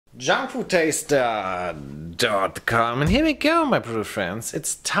junkfoodtaster.com, and here we go, my pretty friends.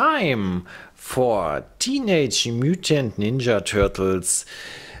 It's time for Teenage Mutant Ninja Turtles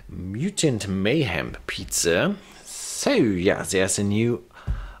Mutant Mayhem pizza. So yeah, there's a new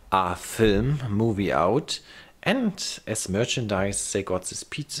movie out, and as merchandise they got this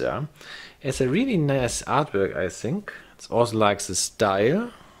pizza. It's a really nice artwork, I think. It's also like the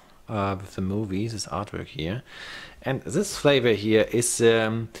style with the movie, this artwork here. And this flavor here is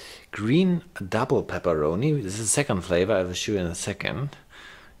green double pepperoni. This is the second flavor, I will show you in a second.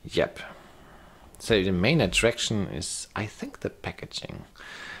 Yep. So the main attraction is, I think, the packaging.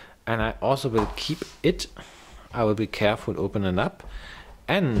 And I also will keep it. I will be careful, open it up.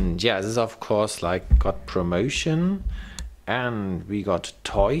 And yeah, this is of course like got promotion. And we got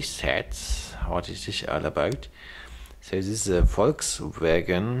toy sets. What is this all about? So this is a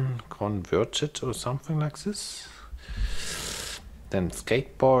Volkswagen converted or something like this. Then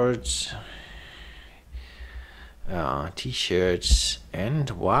skateboards, t-shirts, and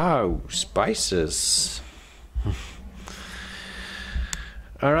wow, spices.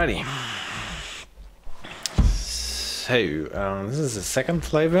 Alrighty. So this is the second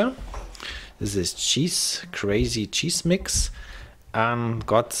flavor. This is cheese, crazy cheese mix, and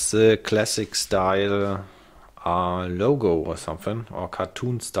got the classic style logo or something, or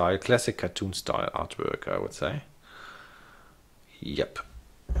cartoon style, classic cartoon style artwork, I would say. Yep.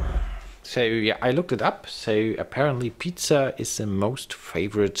 So yeah, I looked it up. So apparently pizza is the most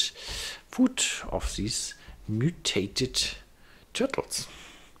favorite food of these mutated turtles.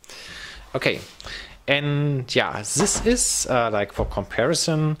 Okay, and yeah, this is like for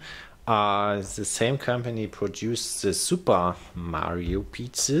comparison, the same company produced the Super Mario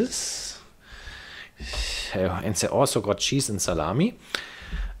pizzas. And they also got cheese and salami.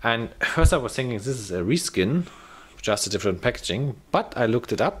 And first I was thinking this is a reskin, just a different packaging, but I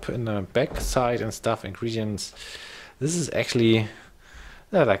looked it up in the back side and stuff, ingredients. This is actually,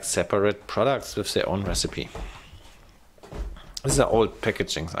 they're like separate products with their own recipe. These are old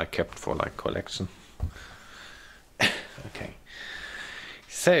packagings I kept for like collection. Okay,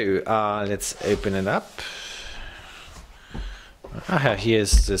 so let's open it up.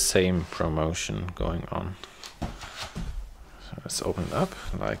 Here's the same promotion going on. So let's open it up.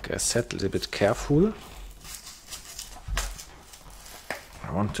 Like I said, a little bit careful.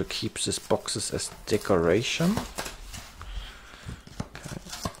 I want to keep these boxes as decoration. Okay.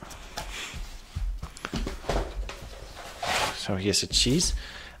 So here's the cheese,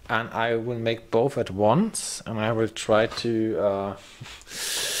 and I will make both at once, and I will try to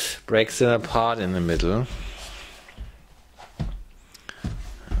break them apart in the middle.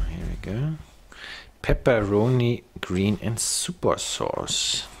 Here we go. Pepperoni, green, and super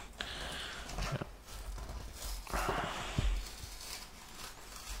sauce.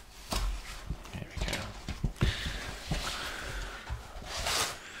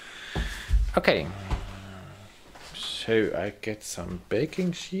 Okay, so I get some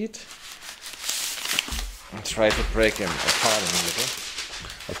baking sheet and try to break them apart in the middle.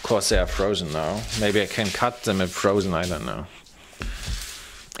 Of course they are frozen now. Maybe I can cut them if frozen, I don't know.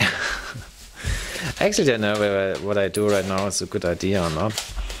 Actually I don't know whether what I do right now is a good idea or not.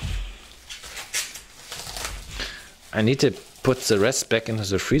 I need to put the rest back into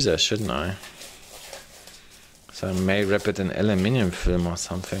the freezer, shouldn't I? So I may wrap it in aluminium film or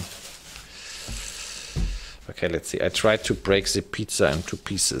something. Okay, let's see. I tried to break the pizza into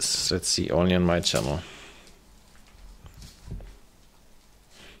pieces. Let's see, only on my channel.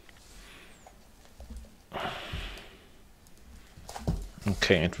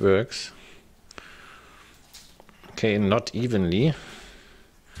 Okay, it works. Okay, not evenly.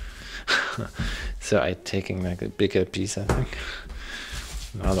 So I'm taking like a bigger piece, I think.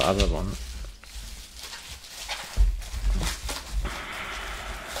 Now the other one.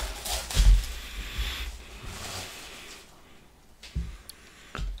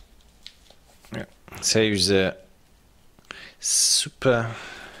 So the super,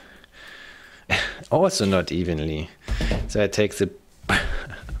 also not evenly. So I take the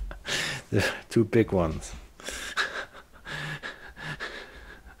the two big ones.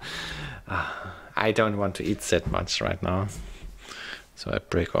 I don't want to eat that much right now, so I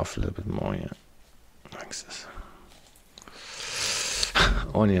break off a little bit more here, like this.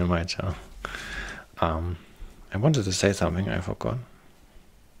 Only on my channel. I wanted to say something, I forgot.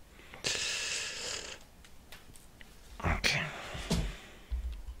 Okay.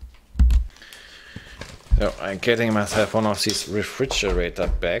 So I'm getting myself one of these refrigerator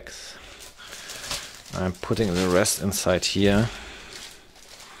bags. I'm putting the rest inside here.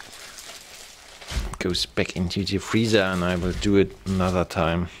 Goes back into the freezer, and I will do it another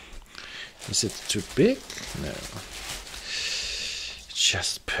time. Is it too big? No.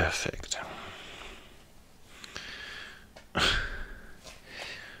 Just perfect.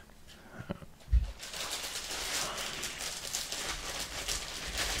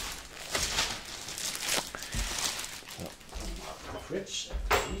 Fridge,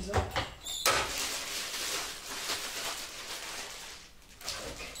 freezer.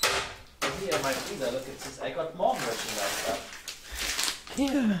 Okay. Here, my freezer. Look at this. I got more merchandise stuff.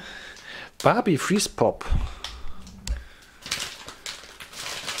 Yeah. Barbie freeze pop.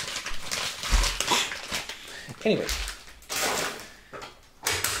 Anyway,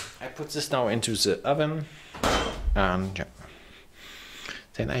 I put this now into the oven, and yeah,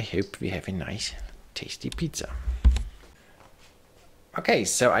 then I hope we have a nice, tasty pizza. Okay,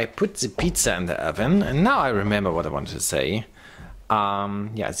 so I put the pizza in the oven, and now I remember what I wanted to say.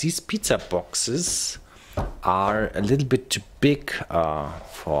 Yeah, these pizza boxes are a little bit too big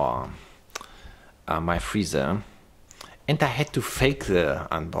for my freezer, and I had to fake the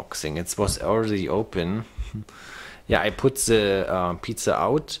unboxing. It was already open. Yeah, I put the pizza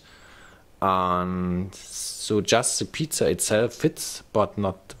out, and so just the pizza itself fits, but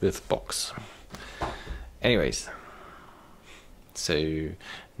not with box. Anyways, so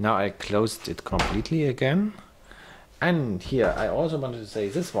now I closed it completely again. And here I also wanted to say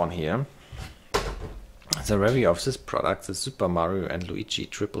this one here. The review of this product, the Super Mario and Luigi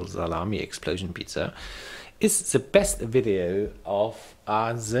Triple Salami Explosion Pizza, is the best video of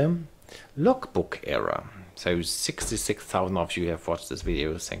the logbook era. So 66,000 of you have watched this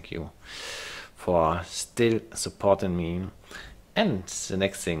video. Thank you for still supporting me. And the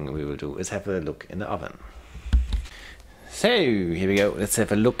next thing we will do is have a look in the oven. So here we go. Let's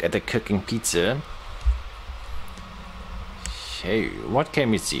have a look at the cooking pizza. So what can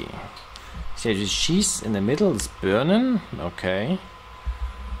we see? So the cheese in the middle is burning. Okay.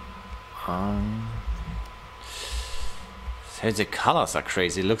 So the colors are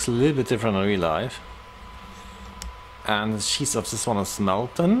crazy. It looks a little bit different in real life. And the cheese of this one is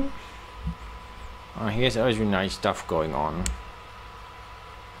melting. Here's already nice stuff going on.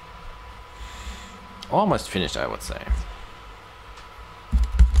 Almost finished, I would say.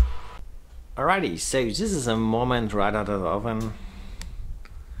 Alrighty, so this is a moment right out of the oven.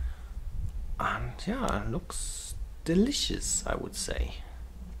 And yeah, it looks delicious, I would say.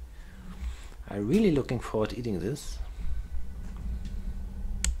 I'm really looking forward to eating this.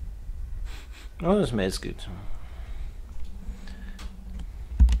 Oh, it smells good.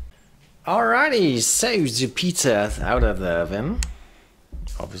 Alrighty, so the pizza is out of the oven,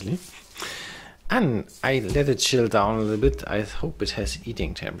 obviously. And I let it chill down a little bit. I hope it has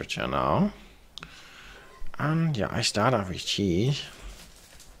eating temperature now. And yeah, I start off with cheese.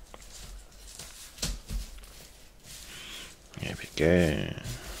 Here we go.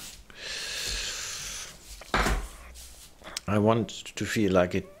 I want to feel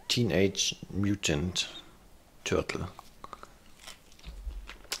like a teenage mutant turtle.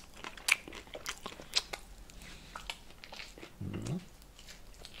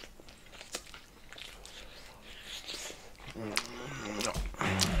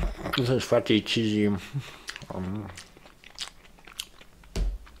 This is fatty, cheesy.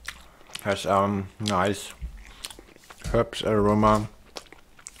 Has nice herbs aroma.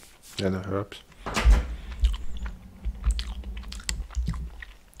 Yeah, the herbs.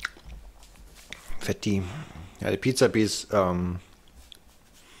 Fatty. Yeah, the pizza piece. Can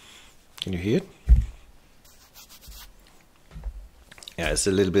you hear it? Yeah, it's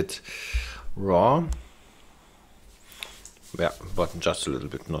a little bit raw. Yeah, but just a little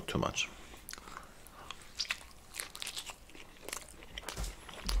bit, not too much.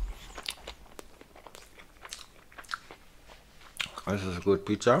 This is a good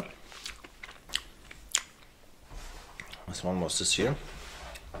pizza. This one was this here.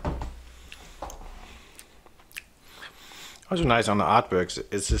 Also nice on the artworks.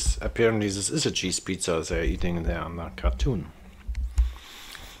 Is this apparently this is a cheese pizza they're eating there on the cartoon.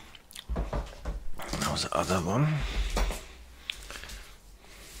 Now the other one.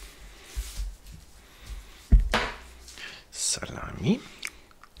 Salami.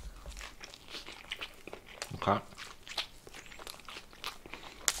 Okay.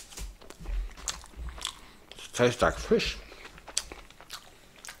 It tastes like fish.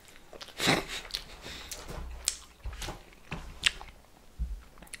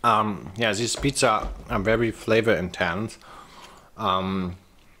 Yeah, this pizza are very flavor intense.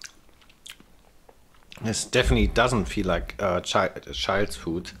 This definitely doesn't feel like child's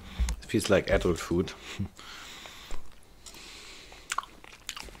food. It feels like adult food.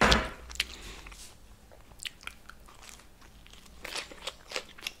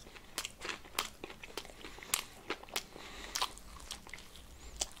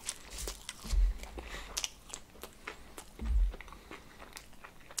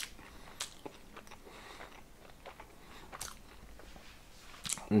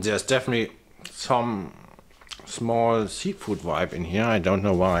 There's definitely some small seafood vibe in here. I don't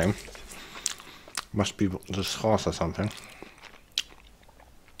know why. Must be the sauce or something.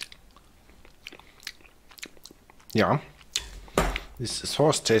 Yeah. This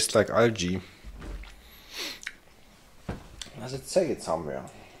sauce tastes like algae. Does it say it somewhere?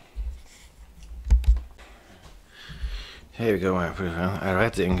 Here we go. I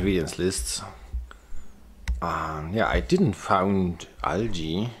read the ingredients list. Yeah, I didn't find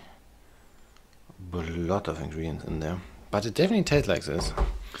algae, but a lot of ingredients in there. But it definitely tastes like this.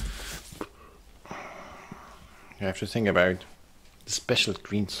 You have to think about the special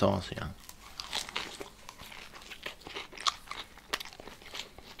green sauce here.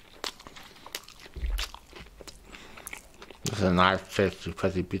 This is a nice, tasty,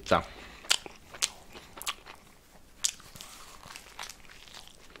 fuzzy pizza.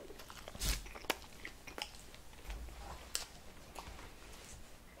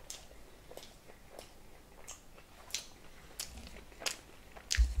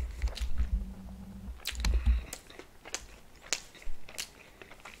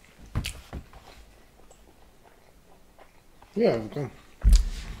 Yeah, okay.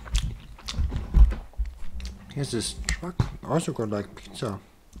 Here's this truck. Also got like pizza.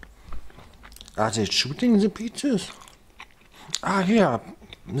 Are they shooting the pizzas? Ah, yeah.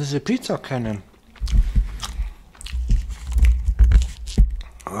 There's a pizza cannon.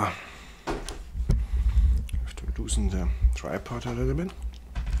 I have to loosen the tripod a little bit.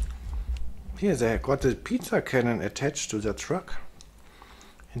 Here they got the pizza cannon attached to the truck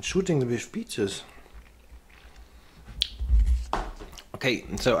and shooting with pizzas. Okay,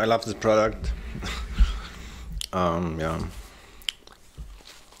 so I love this product. Yeah.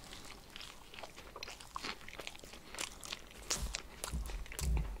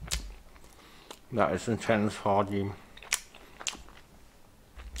 That is intense, hardy.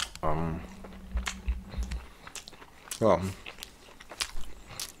 Yeah.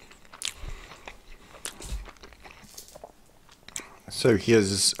 So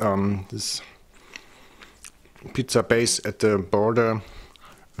here's this pizza base at the border,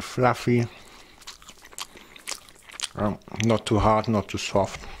 fluffy, not too hard, not too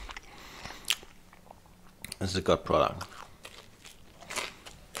soft. It's a good product.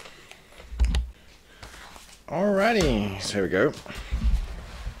 Alrighty, so here we go.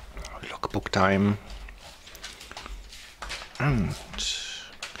 Lookbook time. And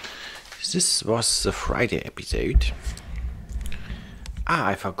this was the Friday episode. Ah,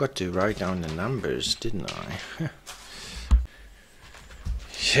 I forgot to write down the numbers, didn't I?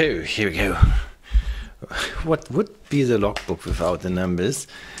 So, here we go. What would be the logbook without the numbers?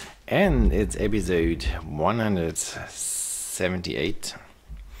 And it's episode 178.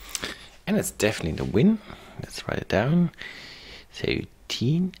 And it's definitely the win. Let's write it down. So,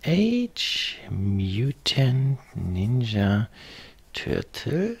 Teenage Mutant Ninja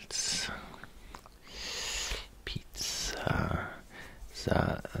Turtles. Pizza.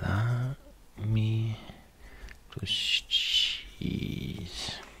 Salami plus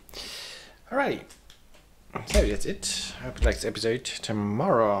cheese. Alright, so that's it. I hope you liked this episode.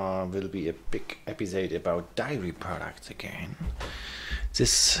 Tomorrow will be a big episode about dairy products again.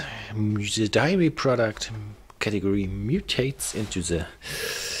 The dairy product category mutates into the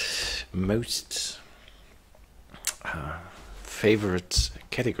most favorite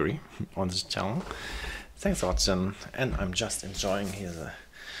category on this channel. Thanks for watching, and I'm just enjoying here the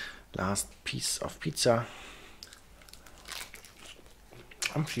last piece of pizza.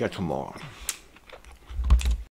 I'm see you tomorrow.